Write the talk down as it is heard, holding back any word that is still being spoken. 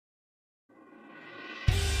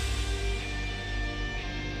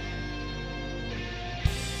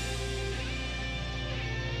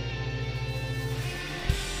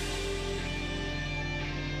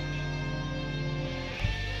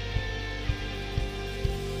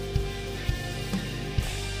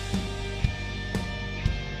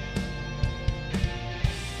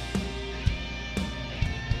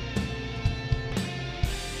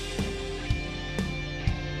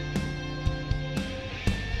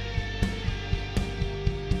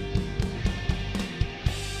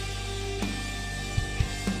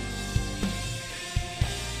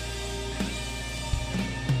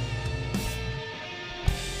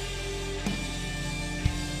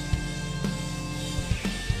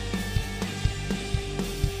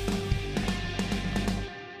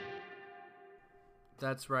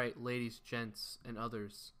That's right, ladies, gents, and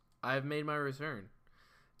others. I've made my return.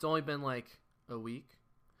 It's only been like a week.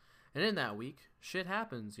 And in that week, shit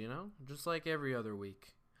happens, just like every other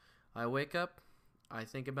week. I wake up, I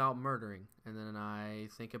think about murdering, and then I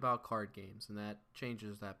think about card games, and that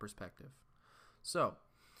changes that perspective. So,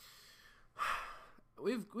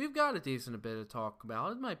 we've got a decent bit to talk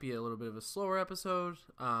about. It might be a little bit of a slower episode.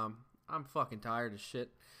 I'm fucking tired of shit.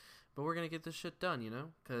 But we're going to get this shit done,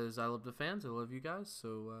 because I love the fans. I love you guys.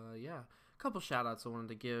 So, yeah. A couple shout-outs I wanted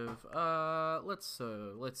to give.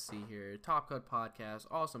 Let's see here. Top Cut Podcast.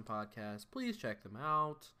 Awesome podcast. Please check them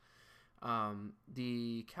out.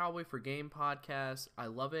 The Cowboy for Game podcast. I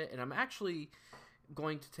love it. And I'm actually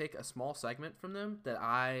going to take a small segment from them that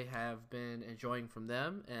I have been enjoying from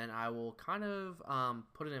them. And I will kind of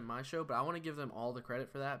put it in my show. But I want to give them all the credit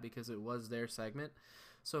for that because it was their segment.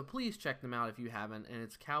 So please check them out if you haven't, and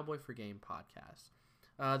it's Cowboy for Game podcast.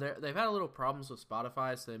 They've had a little problems with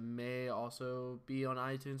Spotify, so they may also be on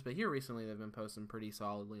iTunes, but here recently they've been posting pretty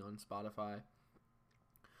solidly on Spotify.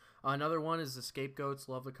 Another one is the Scapegoats.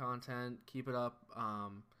 Love the content. Keep it up.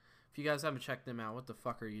 If you guys haven't checked them out, what the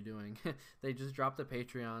fuck are you doing? They just dropped a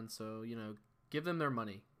Patreon, so, give them their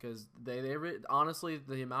money, because they honestly,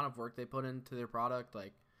 the amount of work they put into their product,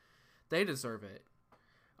 they deserve it.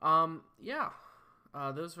 Yeah.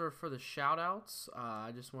 Those were for the shout-outs.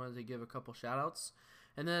 I just wanted to give a couple shout-outs.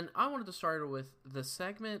 And then I wanted to start with the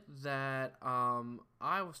segment that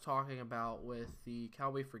I was talking about with the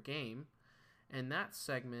Cowboy for Game. And that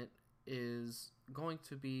segment is going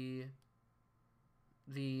to be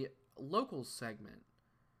the locals segment.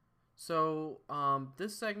 So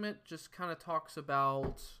this segment just kind of talks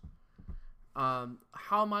about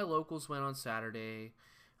how my locals went on Saturday,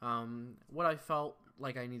 what I felt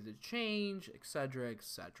like I needed to change, etc.,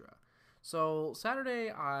 etc. So Saturday,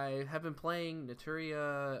 I have been playing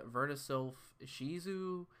Naturia, Vernisylph,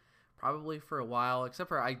 Ishizu, probably for a while, except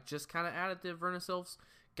for I just kind of added the Vernisylphs.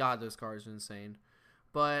 God, those cards are insane.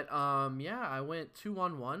 But, yeah, I went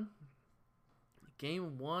 2-1-1.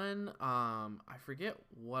 Game 1, I forget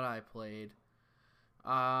what I played.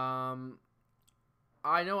 I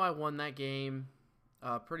know I won that game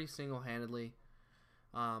pretty single-handedly.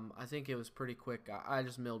 I think it was pretty quick. I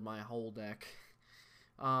just milled my whole deck.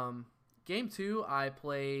 Game 2, I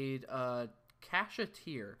played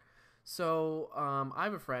Kashatir. So, I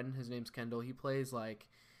have a friend, his name's Kendall. He plays, a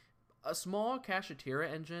small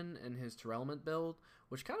Kashatira engine in his Tearlament build,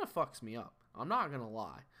 which kind of fucks me up. I'm not going to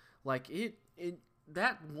lie.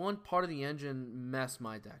 That one part of the engine messed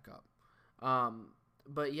my deck up.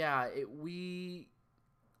 But, yeah,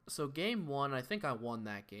 So, game 1, I think I won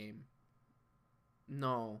that game.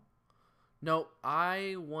 No,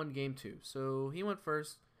 I won game 2. So he went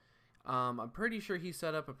first. I'm pretty sure he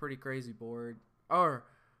set up a pretty crazy board.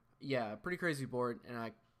 Pretty crazy board, and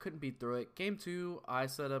I couldn't beat through it. Game 2, I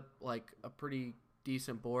set up a pretty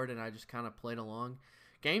decent board, and I just kind of played along.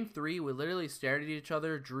 Game 3, we literally stared at each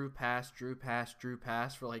other, drew pass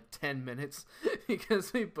for 10 minutes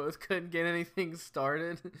because we both couldn't get anything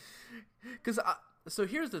started. So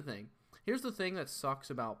here's the thing. Here's the thing that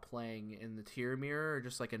sucks about playing in the tier mirror or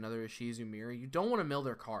just another Ishizu mirror. You don't want to mill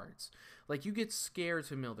their cards. You get scared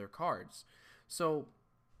to mill their cards. So,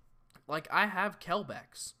 I have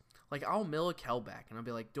Kelbecks. I'll mill a Kelbeck and I'll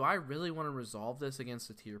be do I really want to resolve this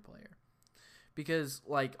against a tier player? Because,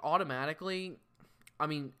 automatically,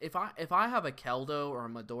 if I have a Keldo or a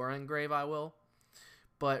Medora engrave, I will.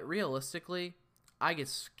 But realistically, I get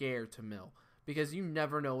scared to mill because you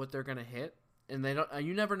never know what they're going to hit. And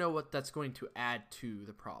you never know what that's going to add to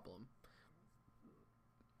the problem.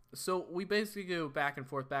 So we basically go back and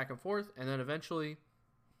forth, and then eventually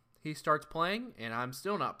he starts playing, and I'm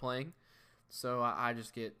still not playing. So I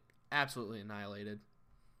just get absolutely annihilated.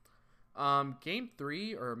 Game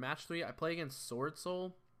 3, or match 3, I play against Sword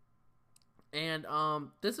Soul. And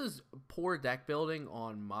this is poor deck building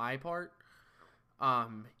on my part.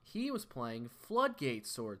 He was playing Floodgate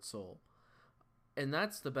Sword Soul. And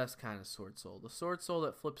that's the best kind of Sword Soul. The Sword Soul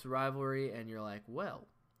that flips Rivalry, and you're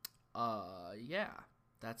yeah,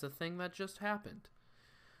 that's a thing that just happened.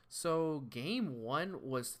 So, game 1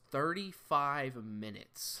 was 35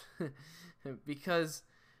 minutes. Because,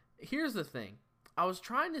 here's the thing. I was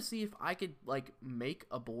trying to see if I could, make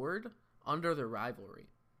a board under the Rivalry.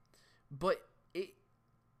 But,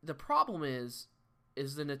 the problem is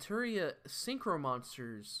the Naturia Synchro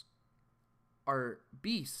Monsters are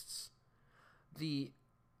beasts. The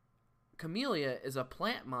Camellia is a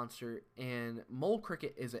plant monster, and Mole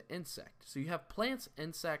Cricket is an insect. So you have plants,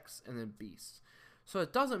 insects, and then beasts. So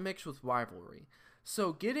it doesn't mix with Rivalry.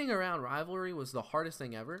 So getting around Rivalry was the hardest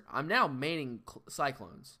thing ever. I'm now maining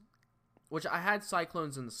Cyclones. which I had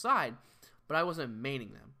Cyclones in the side, but I wasn't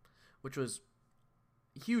maining them, which was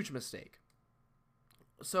a huge mistake.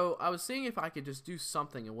 So I was seeing if I could just do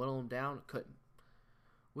something and whittle him down. Couldn't.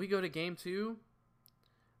 We go to game 2,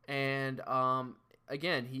 and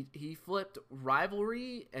again, he flipped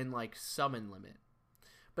Rivalry and like Summon Limit.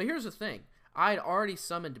 But here's the thing. I had already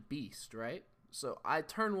summoned Beast, right? So I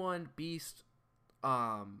turn 1 Beast,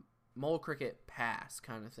 Mole Cricket, pass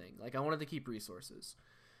kind of thing. Like I wanted to keep resources.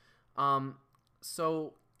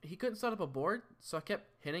 So he couldn't set up a board, so I kept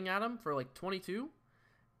hitting at him for like 22.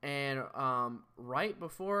 And right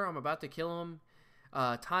before I'm about to kill him,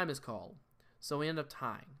 time is called. So we end up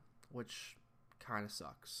tying, which kind of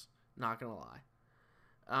sucks. Not gonna lie.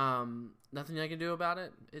 Nothing I can do about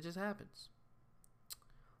it. It just happens.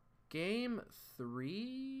 Game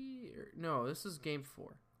 3? No, this is game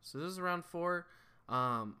 4. So this is round 4.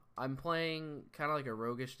 I'm playing kind of like a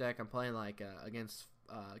roguish deck. I'm playing like against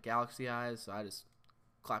Galaxy Eyes, so I just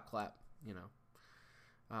clap, you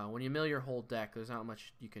know. When you mill your whole deck, there's not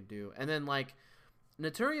much you can do. And then, like,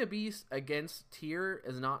 Naturia Beast against Tier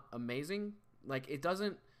is not amazing. Like, it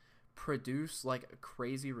doesn't produce, like, a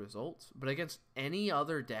crazy result. But against any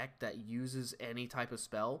other deck that uses any type of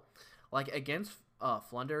spell, like, against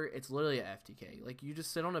Flunder, it's literally a FTK. Like, you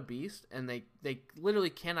just sit on a Beast, and they literally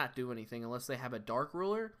cannot do anything unless they have a Dark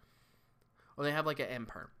Ruler or they have, like, an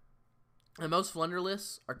Imperm. And most Flunder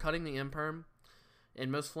lists are cutting the Imperm, and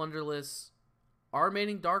most Flunder lists are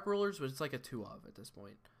maining Dark Rulers, but it's like a 2 of at this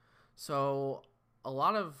point. So a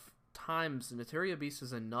lot of times Naturia Beast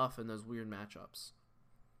is enough in those weird matchups.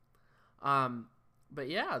 But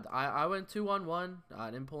yeah, I went 2-on-1.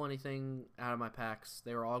 I didn't pull anything out of my packs.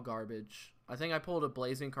 They were all garbage. I think I pulled a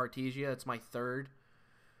Blazing Cartesia. It's my 3rd.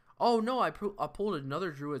 Oh no, I pulled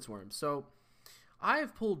another Druid's Worm. So I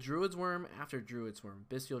have pulled Druid's Worm after Druid's Worm,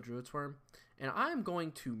 Bestial Druid's Worm, and I'm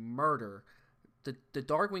going to murder the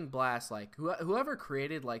Darkwing Blast. Like whoever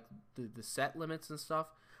created like the set limits and stuff.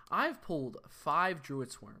 I've pulled 5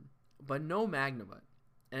 Druid Swarm, but no Magnamut,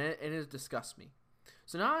 and it disgusts me.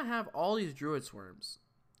 So now I have all these Druid Swarms,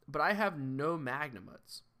 but I have no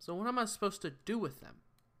Magnamuts. So what am I supposed to do with them?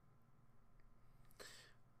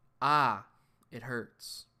 It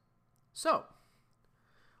hurts. So,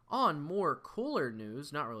 on more cooler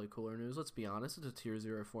news, not really cooler news, let's be honest, it's a tier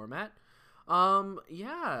 0 format.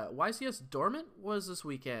 Yeah, YCS Dormant was this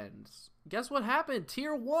weekend. Guess what happened?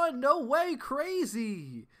 Tier 1, no way,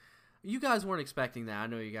 crazy! You guys weren't expecting that. I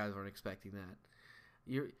know you guys weren't expecting that.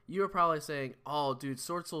 You were probably saying, oh, dude,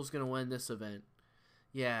 Sword Soul's gonna win this event.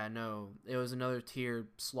 Yeah, no, it was another tier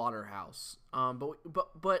slaughterhouse.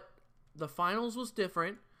 But the finals was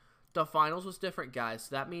different. The finals was different, guys.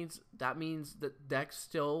 So that means that Dex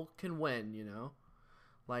still can win, you know?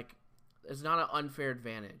 Like, it's not an unfair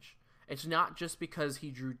advantage. It's not just because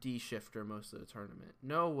he drew D-Shifter most of the tournament.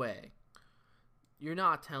 No way. You're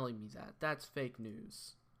not telling me that. That's fake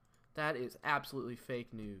news. That is absolutely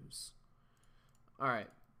fake news. Alright.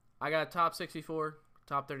 I got top 64,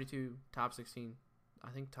 top 32, top 16, I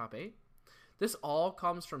think top 8. This all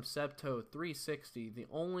comes from Sebto360, the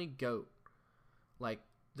only GOAT. Like,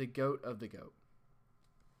 the GOAT of the GOAT.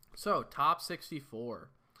 So, top 64.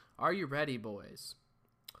 Are you ready, boys?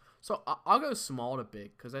 So, I'll go small to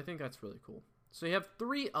big, because I think that's really cool. So, you have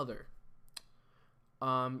 3 other.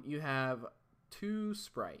 You have 2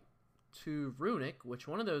 Sprite, 2 Runic, which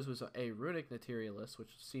one of those was a Runic Materialist,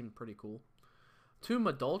 which seemed pretty cool. 2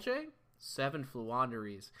 Madolche, 7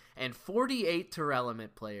 Fluanderies, and 48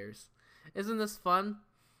 Terelement players. Isn't this fun?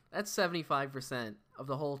 That's 75% of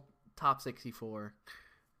the whole top 64.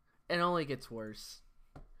 It only gets worse.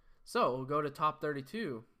 So, we'll go to top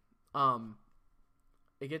 32.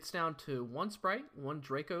 It gets down to 1 Sprite, 1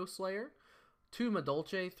 Draco Slayer, 2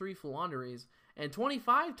 Madolche, 3 Fluanderies, and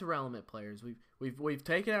 25 Terelement players. We've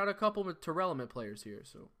taken out a couple of Terelement players here,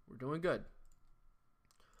 so we're doing good.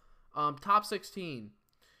 Top 16.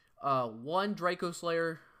 1 Draco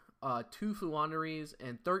Slayer, 2 Fluanderies,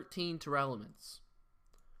 and 13 Terelements.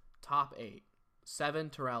 Top 8. 7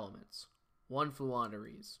 Terelements, 1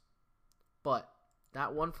 Fluanderies. But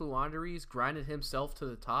that 1 Fluanderies grinded himself to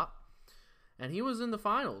the top. And he was in the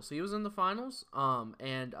finals.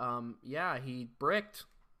 Yeah, he bricked.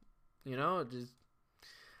 You know, just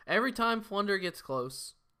every time Flunder gets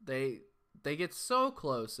close, they get so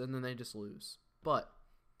close, and then they just lose. But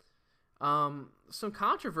some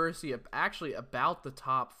controversy actually about the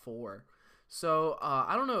top 4. So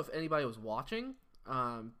I don't know if anybody was watching,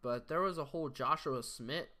 but there was a whole Joshua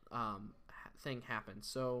Smith thing happened.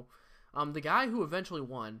 So the guy who eventually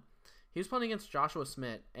won, he was playing against Joshua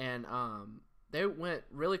Smith, and they went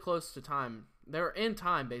really close to time. They were in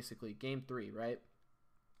time, basically, game 3, right?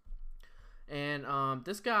 And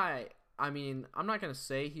this guy, I mean, I'm not gonna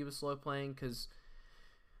say he was slow playing because,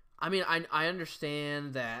 I mean, I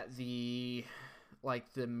understand that the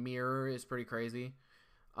mirror is pretty crazy.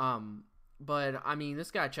 But I mean,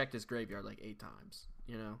 this guy checked his graveyard like 8 times.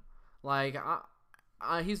 You know, like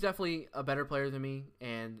he's definitely a better player than me,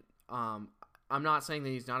 and I'm not saying that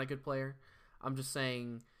he's not a good player. I'm just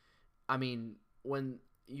saying, I mean, when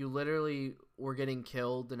you literally were getting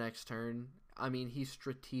killed the next turn, I mean, he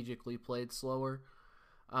strategically played slower.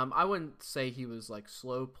 I wouldn't say he was like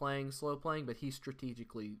slow playing, but he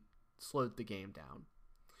strategically slowed the game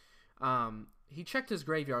down. He checked his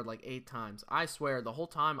graveyard like 8 times. I swear, the whole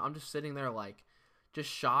time I'm just sitting there like, just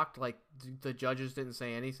shocked. Like the judges didn't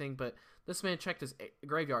say anything, but this man checked his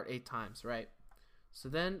graveyard 8 times, right? So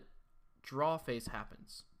then, draw phase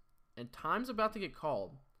happens, and time's about to get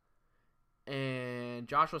called, and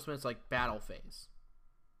Joshua Smith's like battle phase.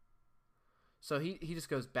 So he just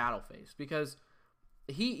goes battle phase because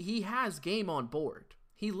he has game on board.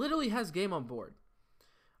 He literally has game on board.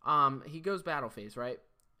 He goes battle phase, right?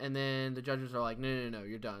 And then the judges are like, no,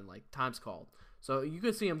 you're done. Like, time's called. So you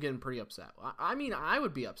could see him getting pretty upset. I mean, I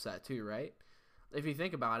would be upset too, right? If you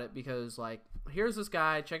think about it, because, like, here's this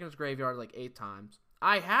guy checking his graveyard like 8 times.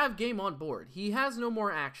 I have game on board. He has no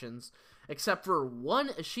more actions except for one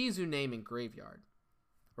Ishizu name in graveyard,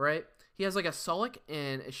 right? He has like a Sulik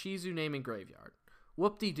and Ishizu name in graveyard.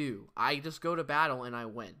 Whoop-de-doo. I just go to battle and I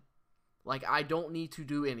win. Like, I don't need to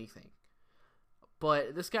do anything.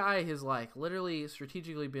 But this guy is like literally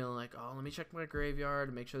strategically being like, oh, let me check my graveyard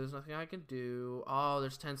to make sure there's nothing I can do. Oh,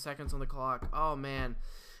 there's 10 seconds on the clock. Oh, man.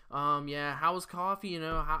 Yeah, how was coffee? You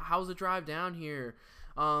know, how's the drive down here?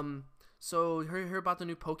 So hear about the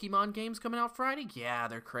new Pokemon games coming out Friday? Yeah,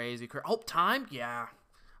 they're crazy. Oh, time? Yeah.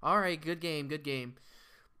 All right, good game.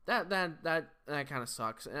 That kind of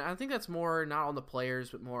sucks. And I think that's more not on the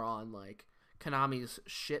players, but more on like Konami's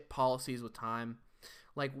shit policies with time.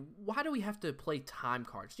 Like, why do we have to play time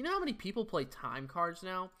cards? Do you know how many people play time cards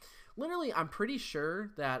now? Literally, I'm pretty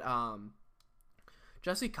sure that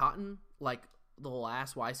Jesse Cotton, like the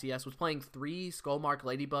last YCS, was playing 3 Skullmark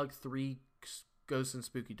Ladybug, 3 Ghost and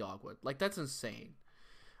Spooky Dogwood. Like, that's insane.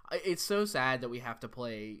 It's so sad that we have to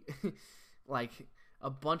play like a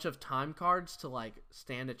bunch of time cards to like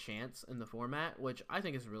stand a chance in the format, which I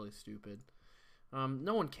think is really stupid.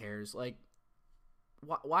 No one cares. Like,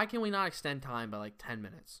 why can we not extend time by like 10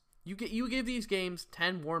 minutes? You give these games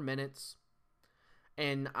 10 more minutes,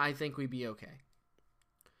 and I think we'd be okay.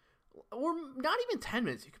 Or not even 10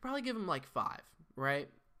 minutes. You could probably give them like 5, right?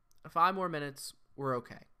 5 more minutes, we're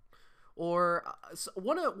okay. Or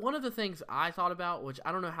one of the things I thought about, which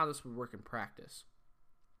I don't know how this would work in practice,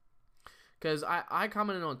 because I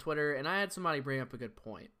commented on Twitter and I had somebody bring up a good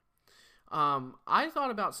point. I thought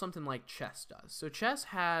about something like chess does. So chess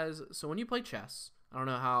has, so when you play chess, I don't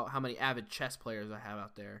know how many avid chess players I have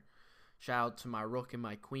out there. Shout out to my rook and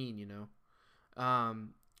my queen, you know.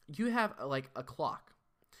 You have like a clock.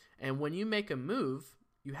 And when you make a move,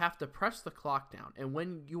 you have to press the clock down. And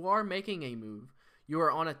when you are making a move, you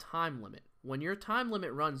are on a time limit. When your time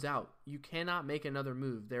limit runs out, you cannot make another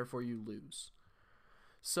move, therefore you lose.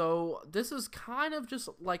 So this is kind of just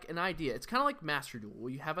like an idea. It's kind of like Master Duel,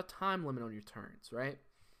 where you have a time limit on your turns, right?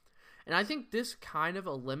 And I think this kind of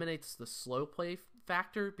eliminates the slow play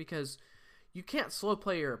factor, because you can't slow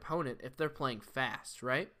play your opponent if they're playing fast,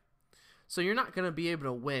 right? So you're not going to be able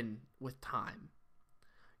to win with time.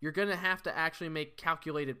 You're going to have to actually make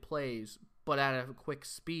calculated plays, but at a quick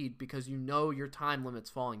speed, because you know your time limit's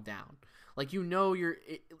falling down. Like, you know,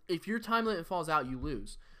 if your time limit falls out, you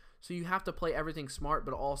lose. So you have to play everything smart,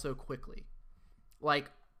 but also quickly.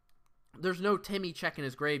 Like, there's no Timmy checking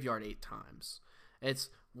his graveyard 8 times. It's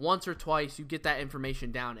once or twice, you get that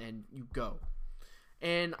information down and you go.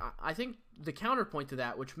 And I think the counterpoint to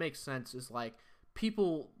that, which makes sense, is like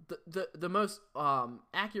people, the most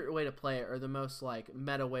accurate way to play it, or the most like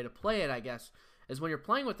meta way to play it, I guess, is when you're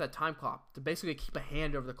playing with that time clock, to basically keep a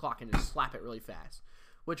hand over the clock and just slap it really fast,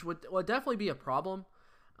 which would definitely be a problem.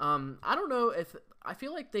 I don't know if, I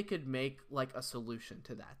feel like they could make like a solution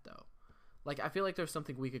to that though. Like, I feel like there's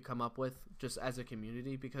something we could come up with just as a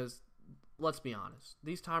community, because let's be honest,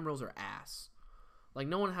 these time rules are ass. Like,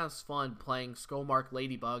 no one has fun playing Skullmark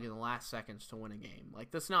Ladybug in the last seconds to win a game. Like,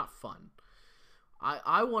 that's not fun.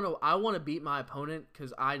 I want to beat my opponent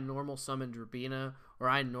because I normal summoned Rabina, or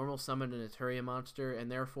I normal summoned an Eteria monster, and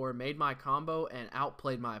therefore made my combo and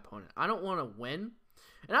outplayed my opponent. I don't want to win.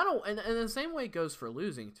 And I don't, and the same way it goes for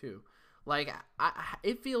losing too. Like,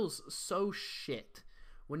 it feels so shit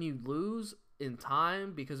when you lose in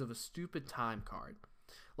time because of a stupid time card.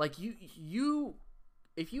 Like, you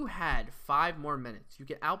if you had 5 more minutes, you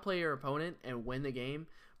could outplay your opponent and win the game.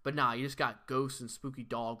 But nah, you just got Ghost and Spooky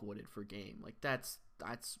Dogwooded for game. Like that's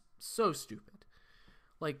so stupid.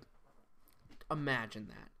 Like, imagine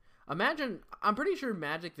that. Imagine, I'm pretty sure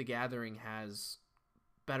Magic the Gathering has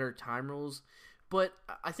better time rules, but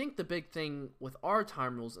I think the big thing with our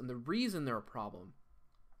time rules, and the reason they're a problem,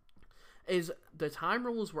 is the time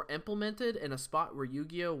rules were implemented in a spot where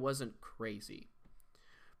Yu-Gi-Oh! Wasn't crazy.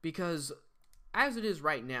 Because, as it is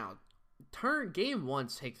right now, game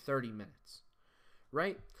ones take 30 minutes,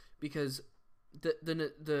 right? Because the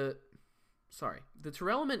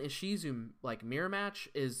Tearlament Ishizu, like, mirror match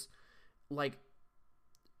is, like,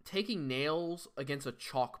 taking nails against a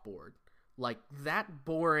chalkboard. Like, that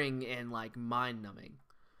boring and, like, mind-numbing.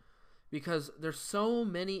 Because there's so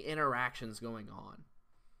many interactions going on.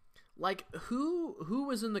 Like, who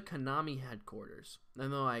was in the Konami headquarters?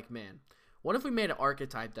 And they're like, man, what if we made an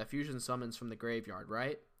archetype that fusion summons from the graveyard,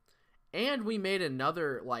 right? And we made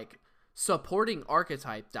another, like, supporting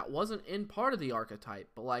archetype that wasn't in part of the archetype,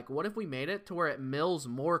 but, like, what if we made it to where it mills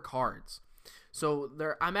more cards? So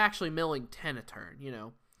I'm actually milling 10 a turn, you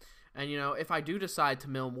know? And, you know, if I do decide to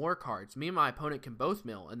mill more cards, me and my opponent can both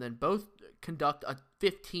mill, and then both conduct a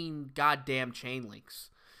 15 goddamn chain links.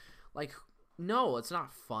 Like, no, it's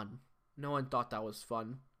not fun. No one thought that was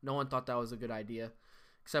fun. No one thought that was a good idea,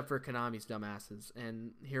 except for Konami's dumbasses.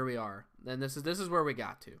 And here we are. And this is where we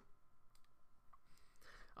got to.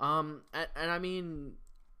 And I mean,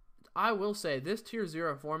 I will say this Tier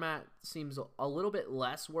 0 format seems a little bit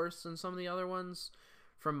less worse than some of the other ones,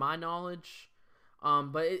 from my knowledge.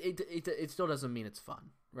 But it still doesn't mean it's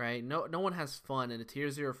fun, right? No one has fun in a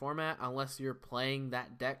Tier 0 format unless you're playing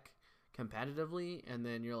that deck competitively, and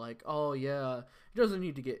then you're like, oh yeah, it doesn't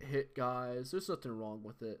need to get hit, guys. There's nothing wrong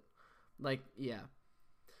with it. Like, yeah.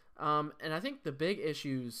 And I think the big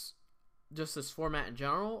issues, just this format in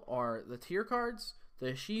general, are the tier cards,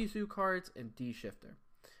 the Shizu cards, and D-Shifter.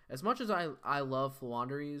 As much as I love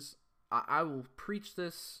Floowandereeze, I will preach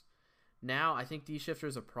this now. I think D-Shifter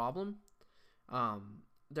is a problem.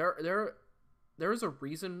 There is a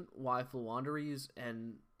reason why Floowandereeze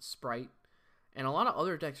and Sprite and a lot of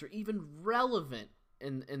other decks are even relevant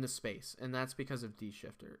in the space, and that's because of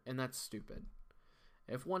D-Shifter, and that's stupid.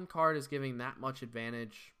 If one card is giving that much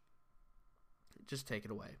advantage, just take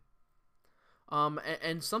it away.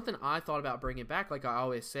 And something I thought about bringing back, like I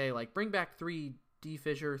always say, like, bring back 3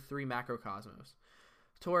 D-Fissure, 3 Macrocosmos,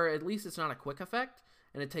 to where at least it's not a quick effect,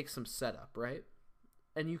 and it takes some setup, right?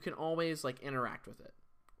 And you can always, like, interact with it.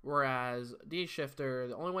 Whereas D-Shifter,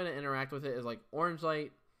 the only way to interact with it is, like, Orange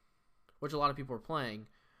Light, which a lot of people are playing.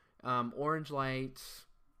 Orange Light,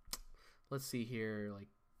 let's see here, like,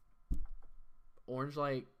 Orange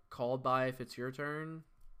Light called by if it's your turn.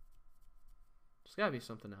 There's gotta be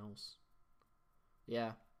something else.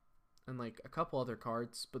 Yeah. And, like, a couple other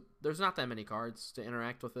cards, but there's not that many cards to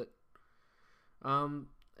interact with it. And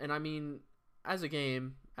I mean, as a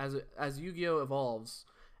game, as Yu-Gi-Oh! Evolves,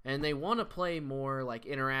 and they want to play more, like,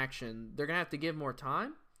 interaction, they're gonna have to give more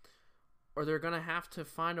time, or they're going to have to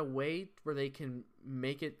find a way where they can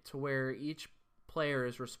make it to where each player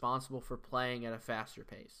is responsible for playing at a faster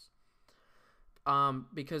pace.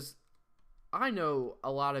 Because I know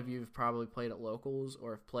a lot of you have probably played at locals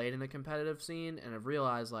or have played in a competitive scene and have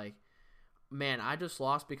realized, like, man, I just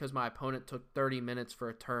lost because my opponent took 30 minutes for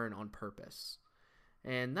a turn on purpose.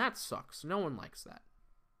 And that sucks. No one likes that.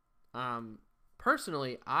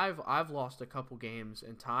 Personally, I've lost a couple games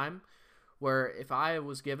in time where if I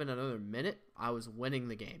was given another minute, I was winning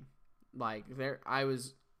the game. Like, I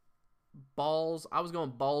was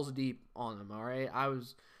going balls deep on them, all right? I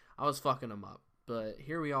was fucking them up. But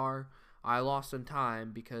here we are. I lost in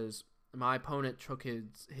time because my opponent took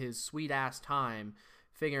his sweet-ass time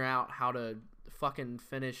figuring out how to fucking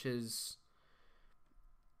finish his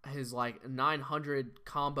like, 900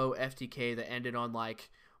 combo FTK that ended on, like,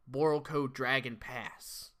 Borrelcode Dragon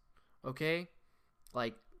Pass. Okay?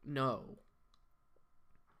 Like, no.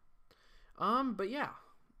 But yeah,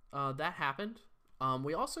 that happened.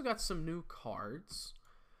 We also got some new cards.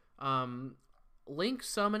 Link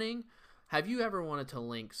summoning. Have you ever wanted to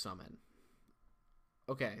link summon?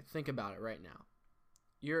 Okay, think about it right now.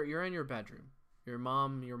 You're in your bedroom. Your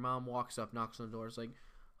mom walks up, knocks on the door, is like,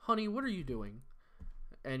 honey, what are you doing?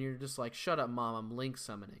 And you're just like, shut up, mom, I'm link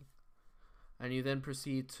summoning. And you then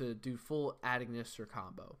proceed to do full Agnister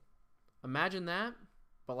combo. Imagine that,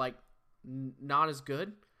 but, like, not as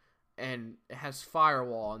good. And it has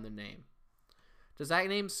Firewall in the name. Does that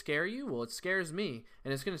name scare you? Well, it scares me.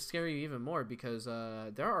 And it's going to scare you even more because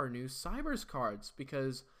there are new Cybers cards.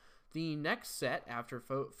 Because the next set after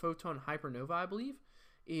Photon Hypernova, I believe,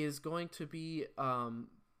 is going to be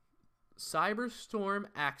Cyberstorm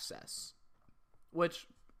Access, which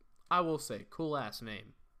I will say, cool ass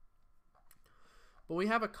name. But we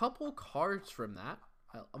have a couple cards from that,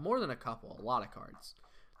 more than a couple, a lot of cards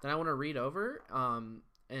that I want to read over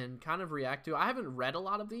and kind of react to. I haven't read a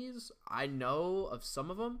lot of these. I know of some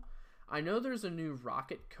of them. I know there's a new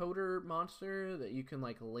Rocket Coder monster that you can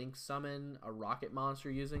like link summon a rocket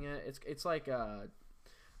monster using it. It's like a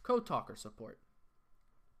Code Talker support.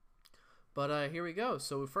 But here we go.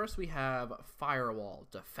 So first we have Firewall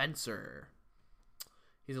Defensor.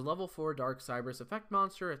 He's a level 4 Dark Cyberse effect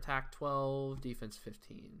monster, attack 12, defense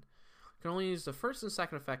 15. Can only use the first and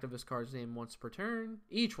second effect of this card's name once per turn.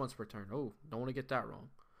 Each once per turn. Oh, don't want to get that wrong.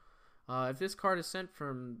 If this card is sent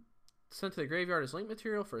to the graveyard as link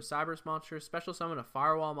material for a Cyberse monster, special summon a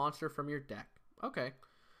Firewall monster from your deck. Okay.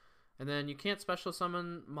 And then you can't special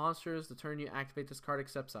summon monsters the turn you activate this card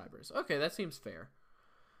except Cyberse. Okay, that seems fair.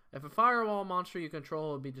 If a Firewall monster you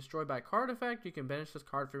control will be destroyed by a card effect, you can banish this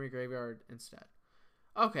card from your graveyard instead.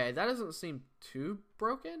 Okay, that doesn't seem too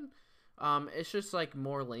broken. It's just like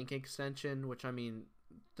more link extension, which I mean,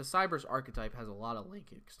 the Cyberse archetype has a lot of link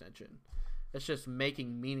extension. It's just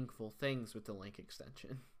making meaningful things with the link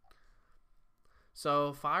extension.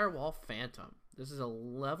 So, Firewall Phantom. This is a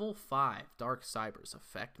level 5 Dark Cyberse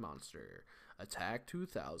effect monster. Attack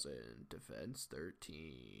 2000, defense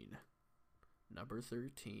 13. Number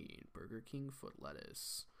 13, Burger King Foot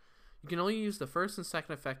Lettuce. You can only use the first and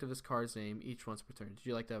second effect of this card's name each once per turn. Did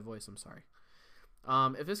you like that voice? I'm sorry.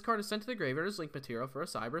 If this card is sent to the graveyard as link material for a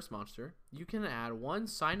Cyberse monster, you can add one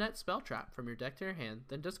Signet spell trap from your deck to your hand,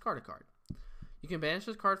 then discard a card. You can banish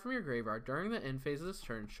this card from your graveyard during the end phase of this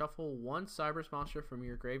turn. Shuffle one Cyberse monster from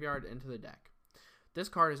your graveyard into the deck. This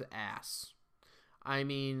card is ass. I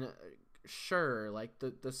mean, sure, like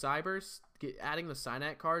the Cyberse, adding the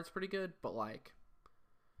Signet card is pretty good, but like,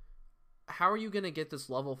 how are you going to get this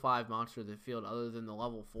level 5 monster to the field other than the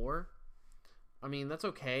level 4? I mean, that's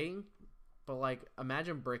okay, but like,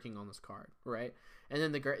 imagine breaking on this card, right? And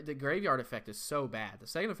then the graveyard effect is so bad. The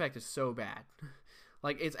second effect is so bad.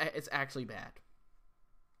 Like, it's actually bad.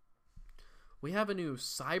 We have a new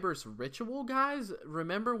Cyberse Ritual, guys.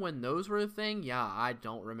 Remember when those were a thing? Yeah, I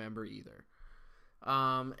don't remember either.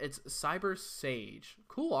 It's Cyberse Sage.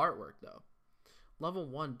 Cool artwork, though. Level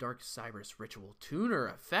 1 Dark Cyberse Ritual Tuner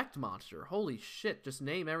effect monster. Holy shit, just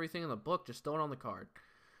name everything in the book, just throw it on the card.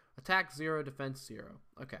 Attack 0, defense 0.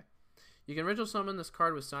 Okay. You can ritual summon this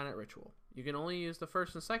card with Signet Ritual. You can only use the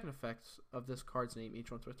first and second effects of this card's name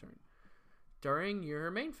each once per turn. During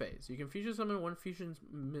your main phase, you can fusion summon one fusion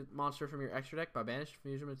monster from your extra deck by banished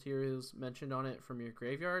fusion materials mentioned on it from your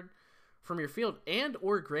graveyard, from your field and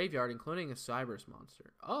or graveyard, including a Cyberse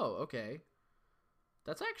monster. Oh, okay.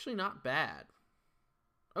 That's actually not bad.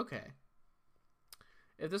 Okay.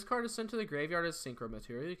 If this card is sent to the graveyard as synchro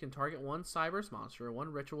material, you can target one Cyberse monster or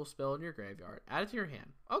one ritual spell in your graveyard. Add it to your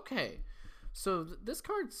hand. Okay. So this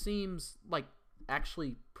card seems like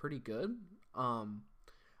actually pretty good.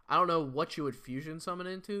 I don't know what you would fusion summon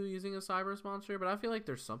into using a Cyberse monster, but I feel like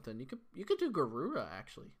there's something. You could do Garura,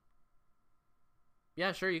 actually.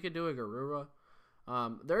 Yeah, sure, you could do a Garura.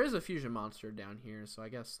 There is a fusion monster down here, so I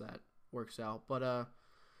guess that works out. But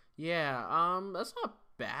yeah, that's not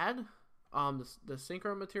bad. The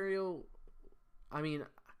synchro material, I mean,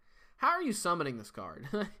 how are you summoning this card?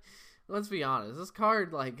 Let's be honest. This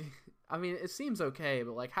card, like, I mean, it seems okay,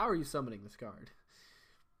 but like, how are you summoning this card?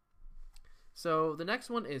 So the next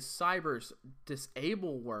one is Cyberse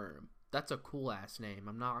Disable Worm. That's a cool ass name.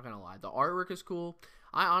 I'm not gonna lie. The artwork is cool.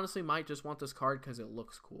 I honestly might just want this card because it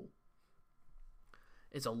looks cool.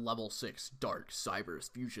 It's a level 6 Dark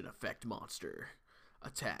Cyberse Fusion Effect monster.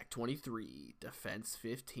 Attack 23, defense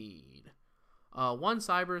 15. One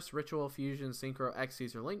Cyberse Ritual Fusion Synchro X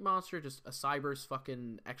Caesar Link monster, just a Cyberse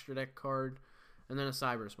fucking extra deck card, and then a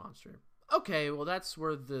Cyberse monster. Okay, well that's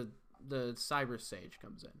where the Cyberse Sage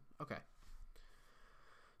comes in. Okay.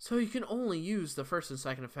 So you can only use the first and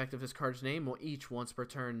second effect of this card's name each once per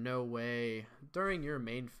turn. No way. During your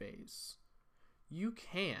main phase, you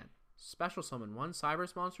can special summon one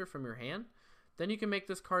Cyberse monster from your hand. Then you can make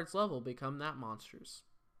this card's level become that monster's.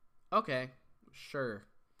 Okay, sure.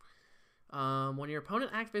 When your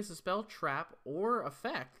opponent activates a spell, trap, or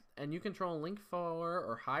effect, and you control a Link 4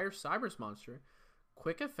 or higher Cyberse monster,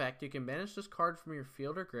 quick effect, you can banish this card from your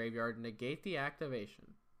field or graveyard and negate the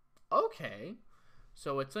activation. Okay.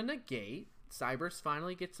 So it's a negate. Cyberse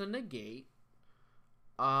finally gets a negate.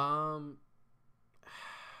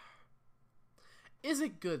 Is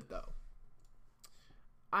it good, though?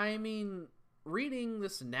 I mean, reading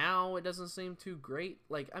this now, it doesn't seem too great.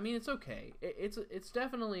 Like, I mean, it's okay. It's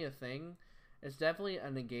definitely a thing. It's definitely a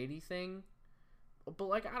negati thing, but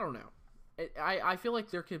like I don't know. I feel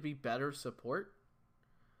like there could be better support.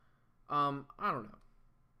 I don't know.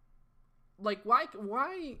 Like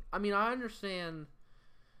why? I mean, I understand.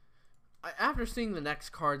 After seeing the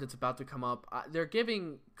next card that's about to come up, they're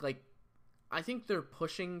giving like, I think they're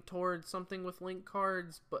pushing towards something with link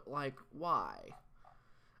cards, but like why?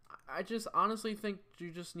 I just honestly think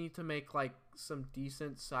you just need to make like some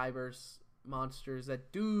decent Cybers monsters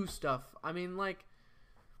that do stuff. I mean, like,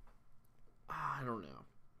 I don't know.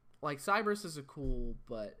 Like, Cybers is a cool,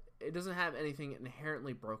 but it doesn't have anything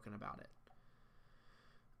inherently broken about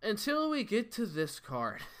it. Until we get to this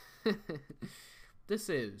card. This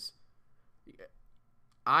is...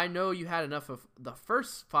 I know you had enough of the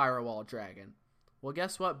first Firewall Dragon. Well,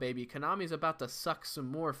 guess what, baby? Konami's about to suck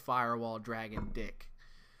some more Firewall Dragon dick.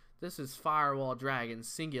 This is Firewall Dragon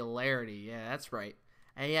Singularity. Yeah, that's right.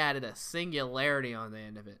 They added a singularity on the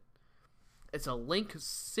end of it. It's a Link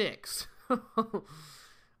 6. Dark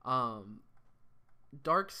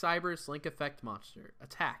Cybers Link Effect Monster.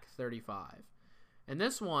 Attack 35. And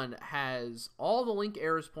this one has all the Link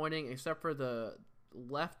arrows pointing except for the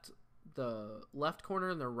left corner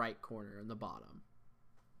and the right corner in the bottom.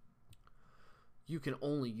 You can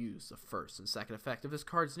only use the first and second effect of this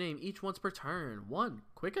card's name each once per turn. 1.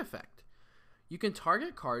 Quick effect. You can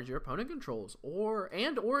target cards your opponent controls or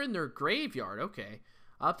in their graveyard. Okay.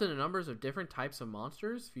 Up to the numbers of different types of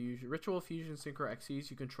monsters, Ritual Fusion Synchro Xyz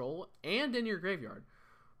you control, and in your graveyard.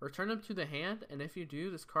 Return them to the hand, and if you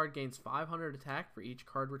do, this card gains 500 attack for each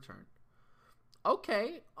card returned.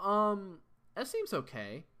 Okay. That seems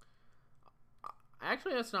okay.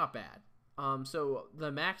 Actually, that's not bad. So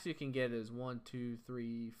the max you can get is 1, 2,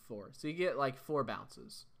 3, 4. So you get like 4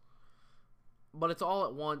 bounces. But it's all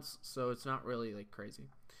at once, so it's not really like crazy.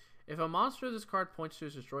 If a monster this card points to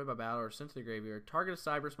is destroyed by battle or sent to the graveyard, target a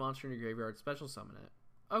Cybers monster in your graveyard, special summon it.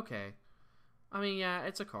 Okay. I mean, yeah,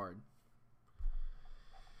 it's a card.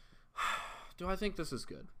 Do I think this is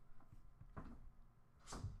good?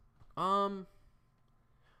 No,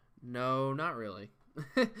 not really.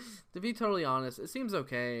 To be totally honest, it seems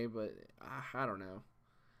okay, but I don't know.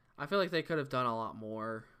 I feel like they could have done a lot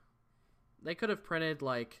more. They could have printed,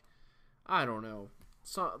 like, I don't know.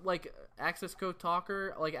 So, like, Access Code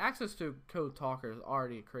Talker. Like, Access to Code Talker is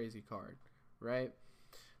already a crazy card, right?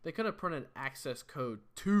 They could have printed Access Code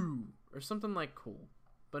 2 or something, like, cool.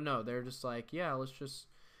 But no, they're just like, yeah, let's just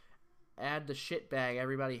add the shitbag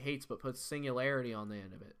everybody hates but put Singularity on the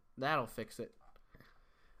end of it. That'll fix it.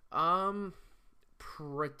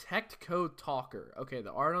 Protect Code Talker. Okay,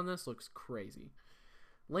 the art on this looks crazy.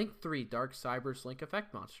 Link 3, Dark Cybers Link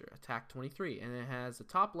Effect Monster. Attack 23. And it has the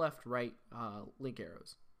top, left, right link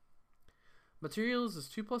arrows. Materials is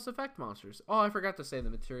 2+ effect monsters. Oh, I forgot to say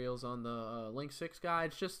the materials on the Link 6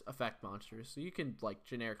 guide. It's just effect monsters. So you can, like,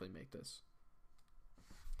 generically make this.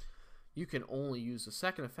 You can only use the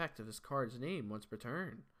second effect of this card's name once per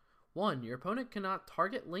turn. 1. Your opponent cannot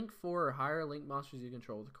target Link 4 or higher Link monsters you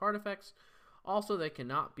control with the card effects. Also, they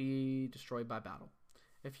cannot be destroyed by battle.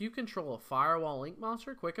 If you control a Firewall Link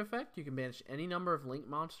monster, quick effect, you can banish any number of Link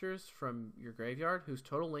monsters from your graveyard whose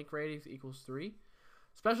total Link rating equals 3.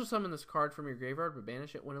 Special summon this card from your graveyard, but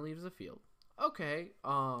banish it when it leaves the field. Okay,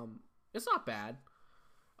 it's not bad.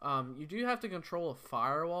 You do have to control a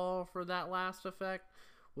Firewall for that last effect,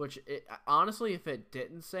 which, honestly, if it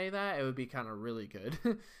didn't say that, it would be kind of really good.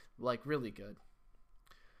 Like, really good.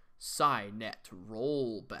 Psynet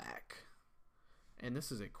Rollback. And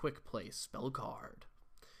this is a quick play spell card.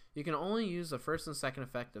 You can only use the first and second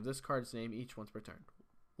effect of this card's name each once per turn.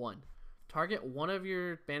 1. Target one of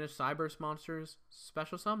your banished Cybers monsters,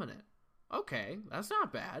 special summon it. Okay, that's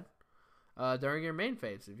not bad. During your main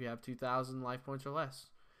phase, if you have 2,000 life points or less.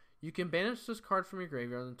 You can banish this card from your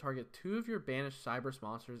graveyard and target 2 of your banished Cybers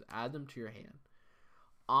monsters, add them to your hand.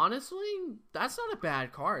 Honestly, that's not a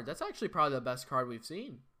bad card. That's actually probably the best card we've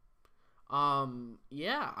seen.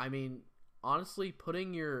 Yeah, I mean, honestly,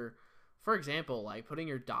 putting your, for example, like putting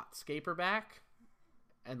your Dotscaper back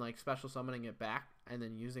and like special summoning it back and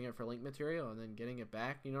then using it for link material and then getting it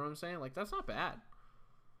back, you know what I'm saying? Like, that's not bad.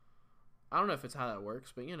 I don't know if it's how that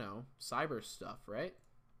works, but you know, cyber stuff, right?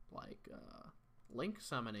 Like, link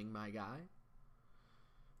summoning, my guy.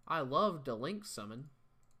 I love the link summon.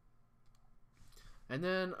 And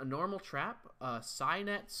then a normal trap,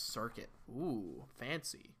 Psynet Circuit. Ooh,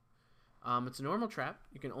 fancy. It's a normal trap.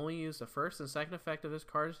 You can only use the first and second effect of this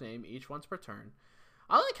card's name each once per turn.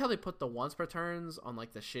 I like how they put the once per turns on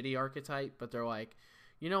like the shitty archetype, but they're like,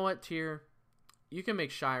 you know what, tier? You can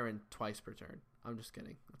make Shiren twice per turn. I'm just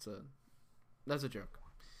kidding. That's a joke.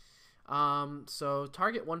 So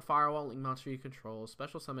target one firewall link monster you control.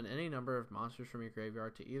 Special summon any number of monsters from your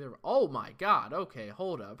graveyard to either. Oh my god. Okay,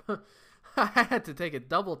 hold up. I had to take a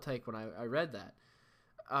double take when I read that.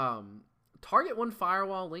 Target one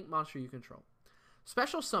firewall link monster you control.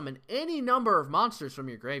 Special summon any number of monsters from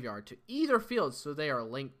your graveyard to either field so they are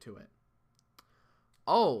linked to it.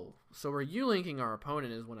 Oh, so we're U-linking our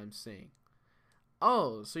opponent is what I'm seeing.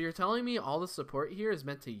 Oh, so you're telling me all the support here is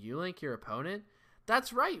meant to U-link your opponent?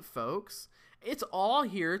 That's right, folks. It's all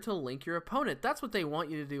here to link your opponent. That's what they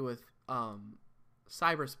want you to do with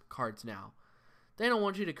Cyber cards now. They don't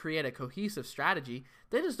want you to create a cohesive strategy.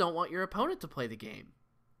 They just don't want your opponent to play the game.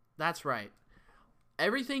 That's right.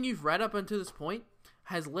 Everything you've read up until this point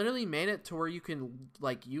has literally made it to where you can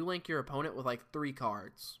like U-link your opponent with like 3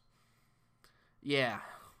 cards. Yeah.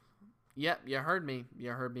 Yep, you heard me.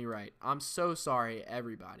 You heard me right. I'm so sorry,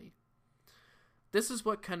 everybody. This is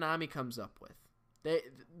what Konami comes up with.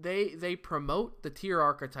 They promote the tier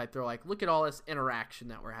archetype. They're like, look at all this interaction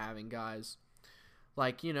that we're having, guys.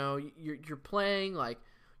 Like, you know, you're playing, like,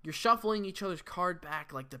 you're shuffling each other's card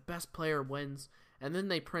back, like the best player wins. And then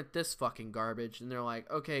they print this fucking garbage, and they're like,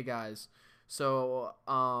 okay, guys, so,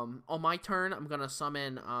 on my turn, I'm gonna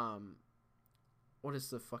summon, what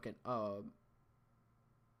is the fucking, oh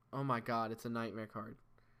my god, it's a nightmare card.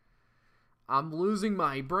 I'm losing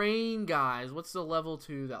my brain, guys. What's the level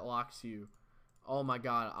 2 that locks you? Oh my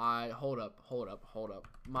god, hold up.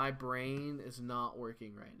 My brain is not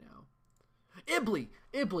working right now.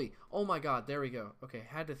 Ibly! Oh my god, there we go. Okay,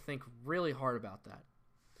 had to think really hard about that.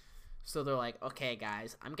 So they're like, okay,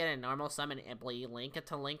 guys, I'm going to normal summon Ibly, link it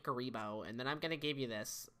to Linkuriboh, and then I'm going to give you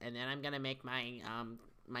this, and then I'm going to make my,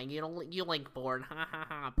 my U-Link board, ha ha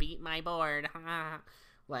ha, beat my board, ha ha ha.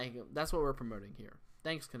 Like, that's what we're promoting here.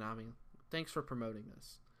 Thanks, Konami. Thanks for promoting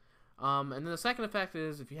this. And then the second effect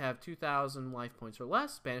is, if you have 2,000 life points or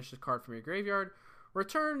less, banish this card from your graveyard,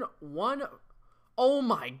 return 1, oh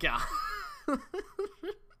my god.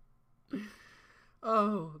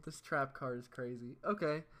 Oh, this trap card is crazy.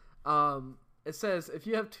 Okay. It says, if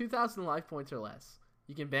you have 2,000 life points or less,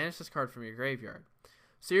 you can banish this card from your graveyard.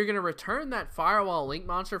 So you're going to return that Firewall Link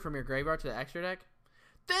monster from your graveyard to the extra deck.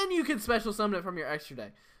 Then you can special summon it from your extra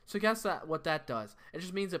deck. So guess what that does? It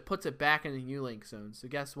just means it puts it back in the U-Link zone. So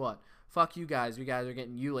guess what? Fuck you guys. You guys are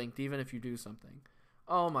getting U-Linked even if you do something.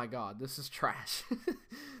 Oh my god, this is trash.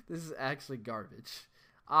 This is actually garbage.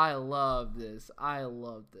 I love this.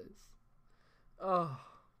 Oh,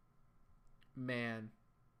 man.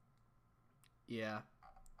 Yeah.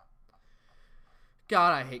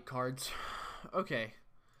 God, I hate cards. Okay.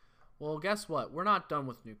 Well, guess what? We're not done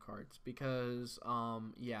with new cards because,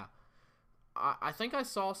 yeah. I think I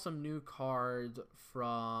saw some new cards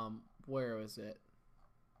from, where was it?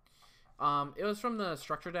 It was from the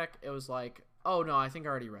structure deck. It was like, oh no, I think I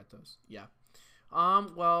already read those. Yeah.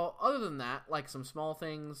 Well, other than that, like some small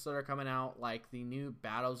things that are coming out, like the new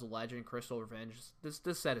Battles of Legend Crystal Revenge.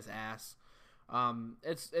 This set is ass.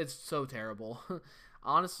 It's so terrible.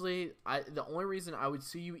 Honestly, the only reason I would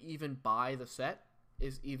see you even buy the set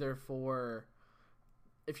is either for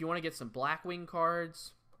if you want to get some Blackwing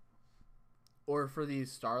cards or for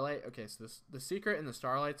these Starlight. Okay, so the Secret and the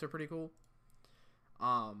Starlights are pretty cool.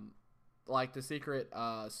 Like the Secret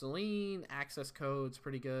Selene access code's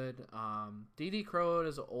pretty good. DD Crowd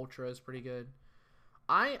as an Ultra is pretty good.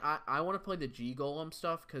 I want to play the G Golem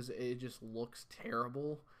stuff because it just looks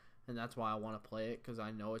terrible, and that's why I want to play it because I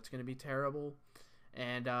know it's going to be terrible.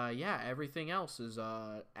 And yeah, everything else is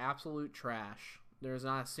absolute trash. There's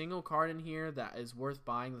not a single card in here that is worth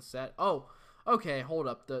buying the set. Oh, okay, hold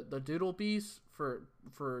up. The Doodle Beast for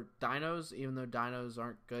dinos, even though dinos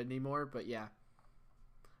aren't good anymore, but yeah.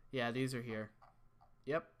 Yeah, these are here.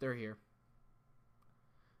 Yep, they're here.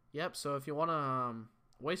 Yep, so if you want to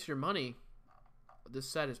waste your money, this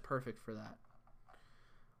set is perfect for that.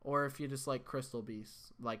 Or if you just like Crystal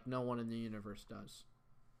Beasts, like no one in the universe does.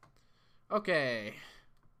 Okay,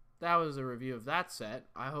 that was a review of that set.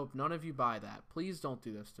 I hope none of you buy that. Please don't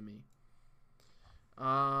do this to me.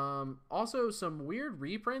 Also, some weird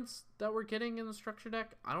reprints that we're getting in the structure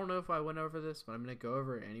deck. I don't know if I went over this, but I'm going to go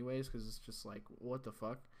over it anyways because it's just like, what the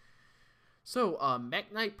fuck? So,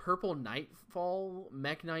 Mech Knight Purple Nightfall,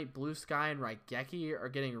 Mech Knight Blue Sky, and Raigeki are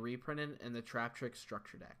getting reprinted in the Trap Trick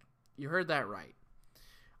structure deck. You heard that right.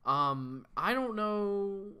 I don't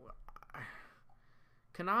know.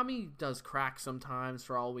 Konami does crack sometimes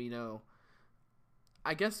for all we know.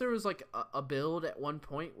 I guess there was like a build at one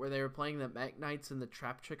point where they were playing the Mech Knights and the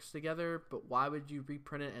Trap Tricks together, but why would you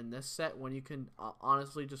reprint it in this set when you can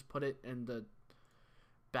honestly just put it in the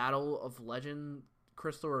Battle of Legend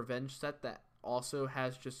Crystal Revenge set that also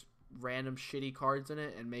has just random shitty cards in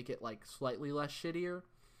it and make it like slightly less shittier.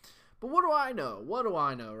 But what do I know? What do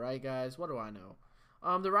I know, right, guys? What do I know?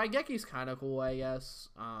 The Raigeki's kind of cool, I guess.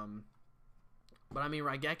 But I mean,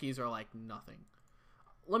 Raigekis are like nothing.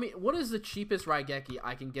 What is the cheapest Raigeki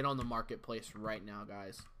I can get on the marketplace right now,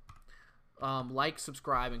 guys? Like,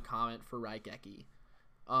 subscribe, and comment for Raigeki.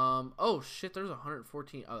 Oh shit, there's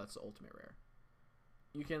 114. Oh, that's the ultimate rare.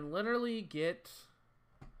 You can literally get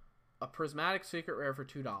a prismatic secret rare for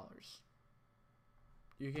 $2.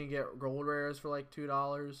 You can get gold rares for like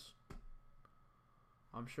 $2.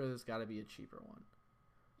 I'm sure there's got to be a cheaper one.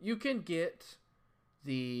 You can get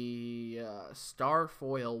the star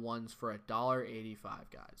foil ones for $1.85,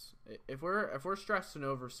 guys. If we're stressing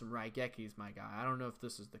over some Raigekis, my guy, I don't know if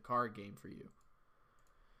this is the card game for you.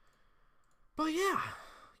 But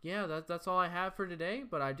yeah, that's all I have for today.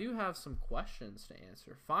 But I do have some questions to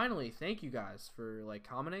answer. Finally, thank you guys for like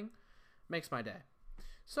commenting. Makes my day.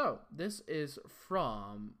 So this is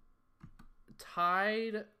from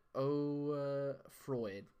Tide O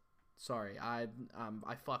Freud. Sorry, I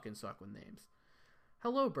fucking suck with names.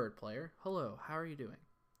 Hello, Bird Player. Hello, how are you doing?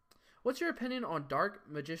 What's your opinion on Dark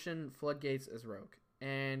Magician Floodgates as Rogue?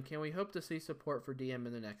 And can we hope to see support for DM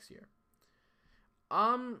in the next year?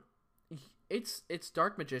 It's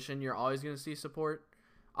Dark Magician. You're always gonna see support.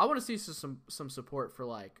 I want to see some support for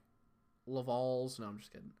like Laval's. No, I'm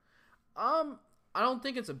just kidding. I don't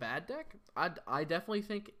think it's a bad deck. I definitely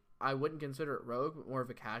think I wouldn't consider it Rogue, but more of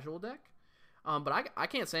a casual deck. But I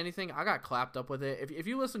can't say anything. I got clapped up with it. If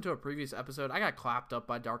you listen to a previous episode, I got clapped up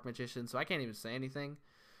by Dark Magician, so I can't even say anything.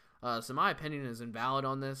 So my opinion is invalid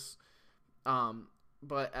on this.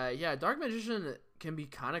 But yeah, Dark Magician can be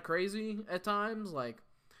kind of crazy at times. Like,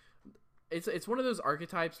 it's one of those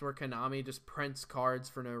archetypes where Konami just prints cards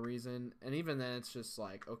for no reason, and even then, it's just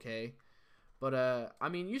like, okay. But I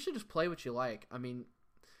mean, you should just play what you like. I mean,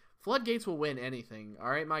 Floodgates will win anything.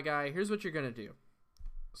 All right, my guy. Here's what you're gonna do.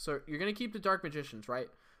 So you're going to keep the Dark Magicians, right?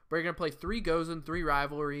 But you're going to play 3 Gozen, 3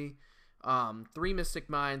 Rivalry, 3 Mystic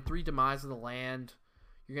Mine, 3 Demise of the Land.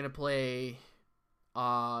 You're going to play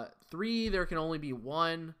 3, there can only be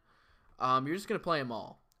 1. You're just going to play them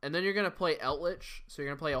all. And then you're going to play Eldritch. So you're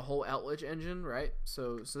going to play a whole Eldritch engine, right?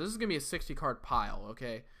 So this is going to be a 60-card pile,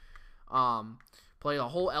 okay? Play the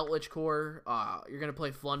whole Eldritch core. You're going to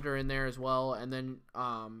play Flunder in there as well. And then,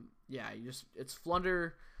 yeah, it's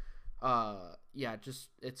Flunder... I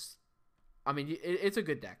mean, it's a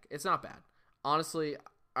good deck. It's not bad. Honestly,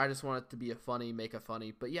 I just want it to be make a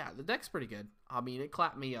funny. But yeah, the deck's pretty good. I mean, it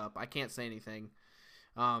clapped me up. I can't say anything.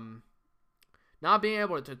 Not being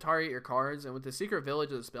able to target your cards, and with the Secret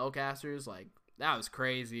Village of the Spellcasters, like, that was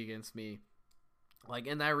crazy against me. Like,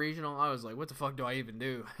 in that regional, I was like, what the fuck do I even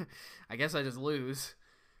do? I guess I just lose.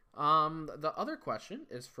 The other question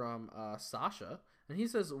is from Sasha, and he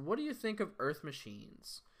says, what do you think of Earth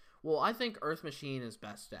Machines? Well, I think Earth Machine is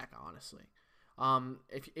best deck, honestly.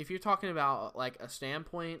 If you're talking about like a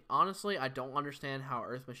standpoint, honestly, I don't understand how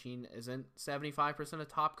Earth Machine isn't 75% of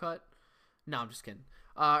top cut. No, I'm just kidding.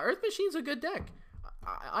 Earth Machine's a good deck.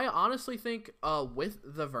 I honestly think with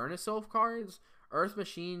the Vernisylph cards, Earth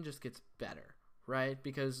Machine just gets better, right?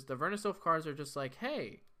 Because the Vernisylph cards are just like,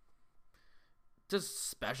 hey,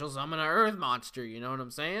 just special summon an Earth monster, you know what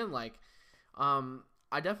I'm saying? Like,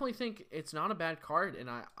 I definitely think it's not a bad card, and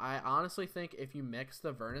I honestly think if you mix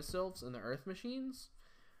the Vernisylphs and the Earth Machines,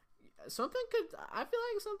 I feel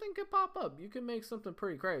like something could pop up. You can make something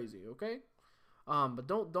pretty crazy, okay? But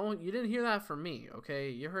you didn't hear that from me, okay?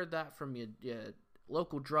 You heard that from your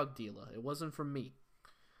local drug dealer. It wasn't from me.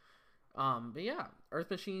 But yeah,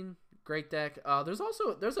 Earth Machine, great deck.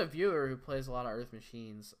 There's a viewer who plays a lot of Earth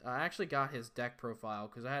Machines. I actually got his deck profile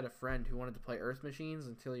because I had a friend who wanted to play Earth Machines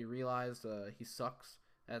until he realized he sucks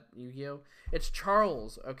at Yu-Gi-Oh! It's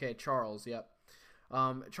Charles. Okay, Charles, yep.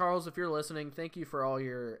 Charles, if you're listening, thank you for all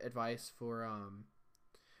your advice for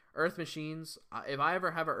Earth Machines. If I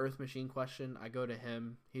ever have an Earth Machine question, I go to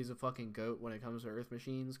him. He's a fucking goat when it comes to Earth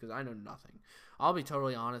Machines because I know nothing. I'll be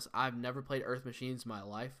totally honest. I've never played Earth Machines in my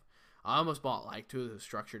life. I almost bought like 2 of the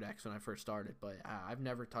structure decks when I first started, but I've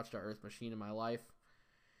never touched an Earth Machine in my life.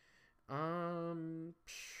 Do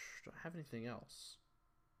I have anything else?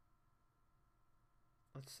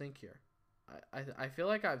 Let's think here. I feel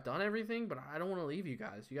like I've done everything, but I don't want to leave you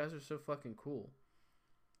guys. You guys are so fucking cool.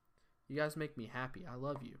 You guys make me happy. I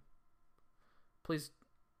love you. Please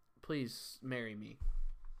marry me.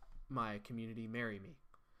 My community, marry me.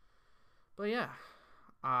 But yeah,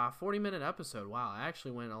 40-minute episode. Wow, I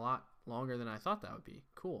actually went a lot longer than I thought that would be.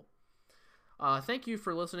 Cool. Thank you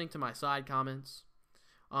for listening to my side comments.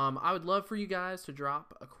 I would love for you guys to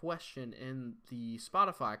drop a question in the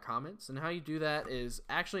Spotify comments, and how you do that is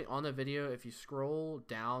actually on the video. If you scroll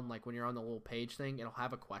down, like when you're on the little page thing, it'll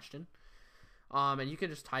have a question, and you can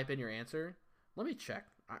just type in your answer. Let me check.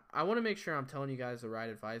 I want to make sure I'm telling you guys the right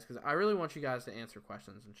advice, because I really want you guys to answer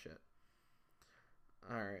questions and shit.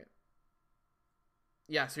 All right.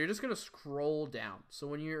 Yeah, so you're just going to scroll down. So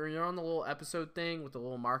when you're on the little episode thing with the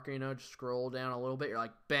little marker, just scroll down a little bit. You're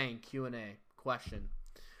like, bang, Q&A, question.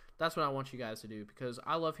 That's what I want you guys to do, because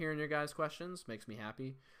I love hearing your guys' questions. Makes me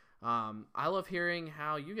happy. I love hearing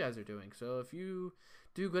how you guys are doing. So if you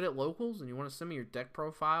do good at locals and you want to send me your deck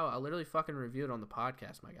profile, I literally fucking review it on the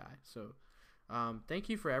podcast, my guy. So thank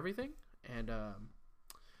you for everything. And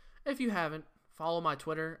if you haven't, follow my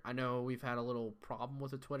Twitter. I know we've had a little problem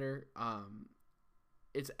with the Twitter.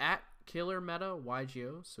 It's at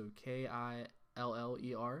KillerMetaYGO, so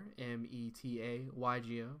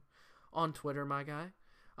KillerMetaYGO on Twitter, my guy.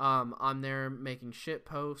 I'm there making shit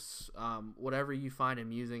posts. Whatever you find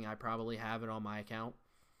amusing, I probably have it on my account.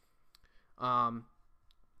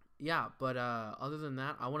 Yeah, but other than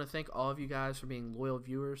that, I want to thank all of you guys for being loyal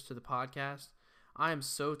viewers to the podcast. I am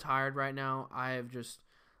so tired right now. I have just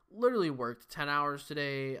literally worked 10 hours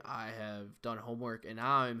today. I have done homework, and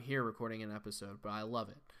now I'm here recording an episode, but I love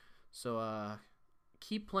it. So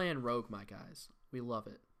keep playing Rogue, my guys. We love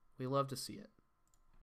it. We love to see it.